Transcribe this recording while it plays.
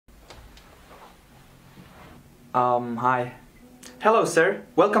Hi. Hello, sir.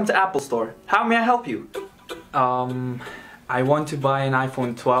 Welcome to Apple Store. How may I help you? I want to buy an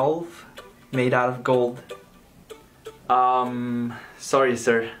iPhone 12 made out of gold. Sorry,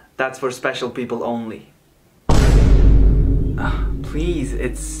 sir. That's for special people only. Please,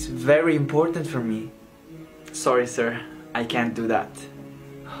 it's very important for me. Sorry, sir. I can't do that.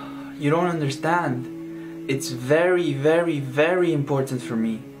 You don't understand. It's very, very, very important for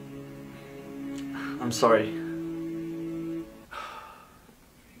me. I'm sorry.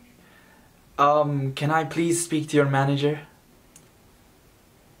 Can I please speak to your manager?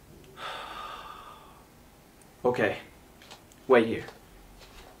 Okay. Wait here.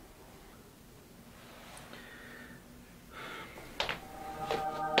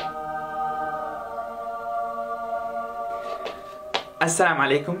 Assalamu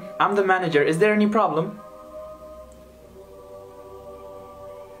alaikum. I'm the manager. Is there any problem?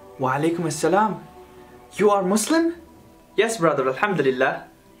 Wa alaikum assalam. You are Muslim? Yes, brother. Alhamdulillah.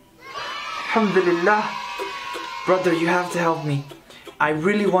 Alhamdulillah. Brother, you have to help me. I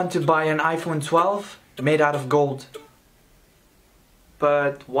really want to buy an iPhone 12 made out of gold.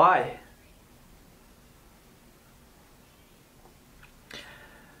 But why?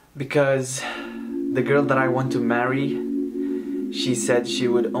 Because the girl that I want to marry, she said she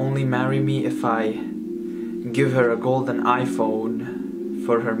would only marry me if I give her a golden iPhone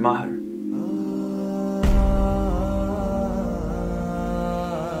for her mahr.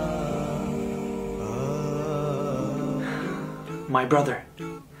 My brother,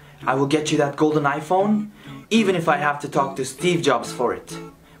 I will get you that golden iPhone, even if I have to talk to Steve Jobs for it.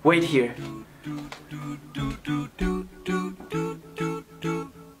 Wait here.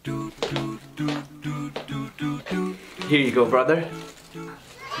 Here you go, brother.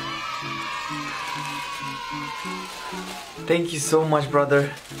 Thank you so much,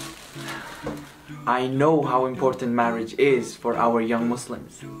 brother. I know how important marriage is for our young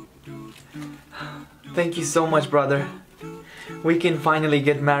Muslims. Thank you so much, brother. We can finally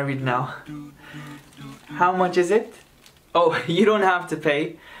get married now. How much is it? Oh, you don't have to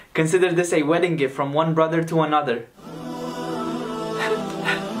pay. Consider this a wedding gift from one brother to another.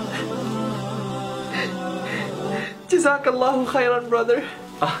 Jazakallahu khairan, brother.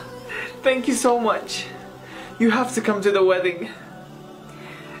 Thank you so much. You have to come to the wedding.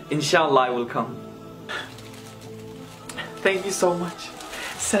 Inshallah, I will come. Thank you so much.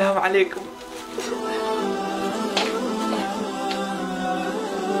 Assalamu alaikum.